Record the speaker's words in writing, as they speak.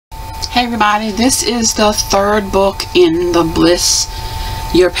Hey everybody, this is the third book in the Bliss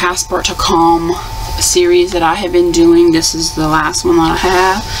Your Passport to Calm series that I have been doing. This is the last one that I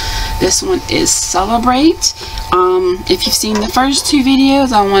have. This one is Celebrate. If you've seen the first two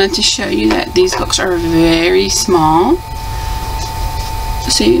videos, I wanted to show you that these books are very small.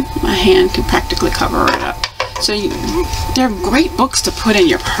 See, my hand can practically cover it up. So they're great books to put in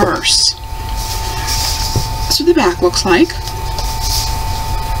your purse. That's what the back looks like.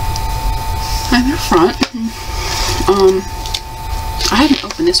 And the front. I haven't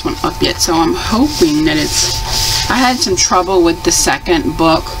opened this one up yet, so I'm hoping that I had some trouble with the second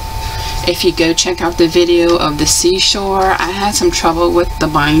book. If you go check out the video of the seashore, I had some trouble with the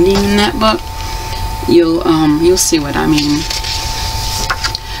binding in that book. You'll see what I mean.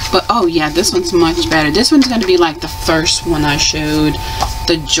 But oh yeah, this one's much better. This one's going to be like the first one I showed,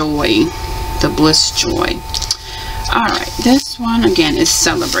 the Joy, the Bliss Joy. Alright, this one again is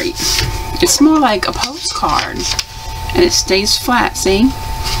Celebrate. It's more like a postcard, and it stays flat, see?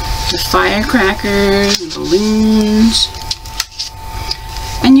 The firecrackers, and balloons,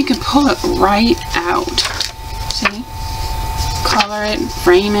 and you can pull it right out, see? Color it,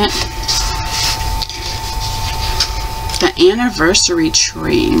 frame it. The anniversary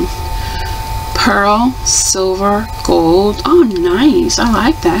tree. Pearl, silver, gold. Oh, nice. I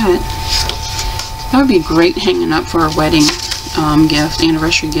like that. That would be great hanging up for a wedding gift,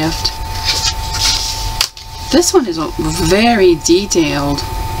 anniversary gift. This one is very detailed.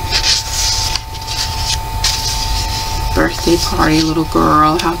 Birthday party, little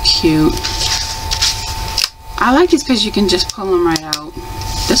girl. How cute. I like this because you can just pull them right out.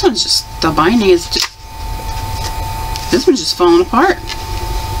 This one's just, the binding is just, this one's just falling apart.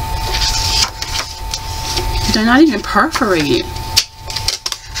 They're not even perforated.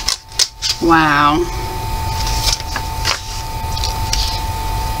 Wow.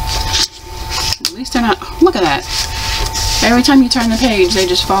 At least they're not, look at that. Every time you turn the page, they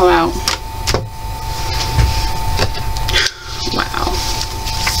just fall out. Wow.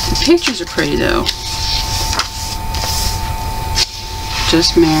 The pictures are pretty though.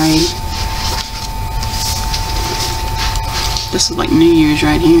 Just married. This is like New Year's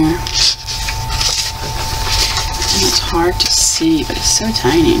right here. And it's hard to see, but it's so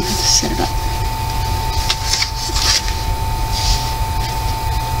tiny. I have to set it up.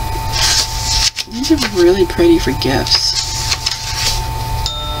 These are really pretty for gifts.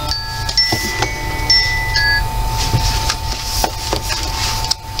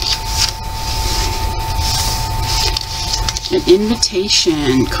 An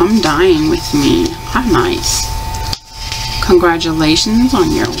invitation. Come dine with me. How nice. Congratulations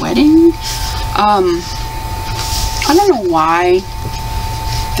on your wedding. I don't know why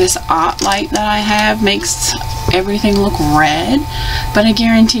this art light that I have makes everything look red, but I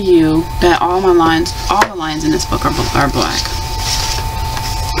guarantee you that all the lines in this book are black.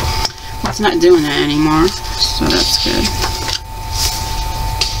 Well, it's not doing that anymore, so that's good.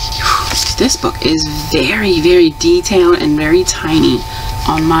 This book is very, very detailed and very tiny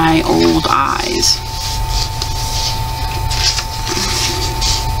on my old eyes.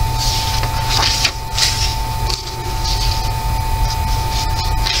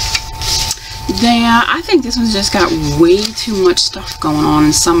 Yeah, I think this one's just got way too much stuff going on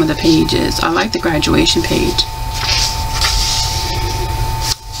in some of the pages. I like the graduation page.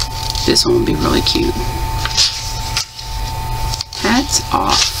 This one would be really cute. Hats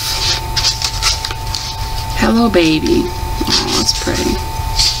off. Hello, baby. Oh, that's pretty.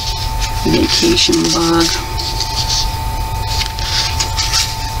 Vacation bug.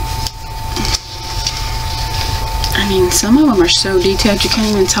 I mean, some of them are so detailed you can't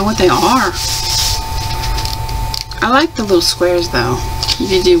even tell what they are. I like the little squares though. You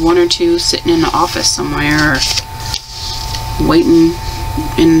could do one or two sitting in the office somewhere or waiting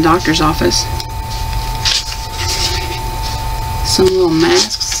in the doctor's office. Some little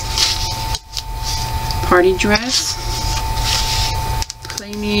masks. Party dress.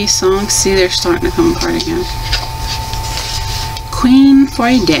 Play me a song. See, they're starting to come apart again. Queen for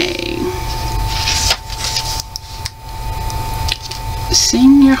a day.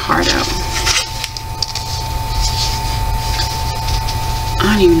 Sing your heart out.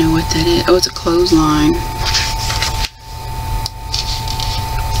 I don't even know what that is. Oh, it's a clothesline.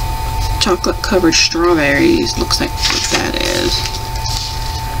 Chocolate covered strawberries. Looks like what that is.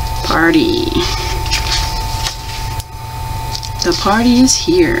 Party. The party is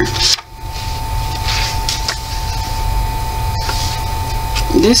here.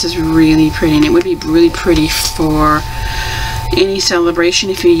 This is really pretty, and it would be really pretty for any celebration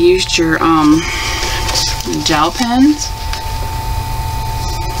if you used your gel pens.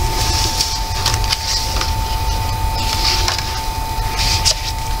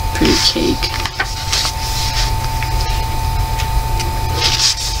 cake.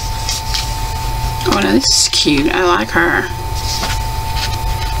 Oh, now this is cute. I like her.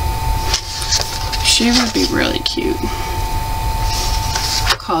 She would be really cute.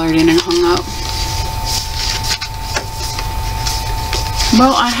 Colored in and hung up.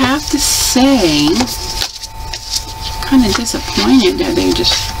 Well, I have to say, kind of disappointed that they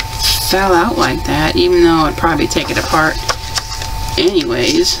just fell out like that, even though I'd probably take it apart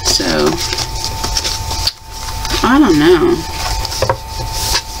anyways. So I don't know.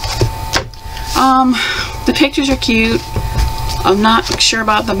 The pictures are cute. I'm not sure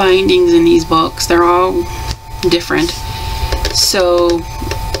about the bindings in these books. They're all different. So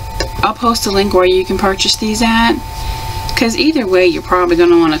I'll post a link where you can purchase these at, because either way you're probably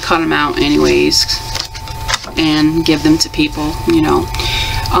going to want to cut them out anyways and give them to people, you know.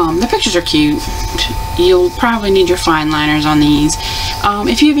 The pictures are cute. You'll probably need your fine liners on these.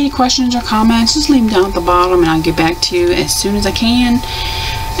 If you have any questions or comments, just leave them down at the bottom and I'll get back to you as soon as I can.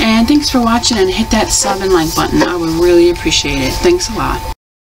 And thanks for watching, and hit that sub and like button. I would really appreciate it. Thanks a lot.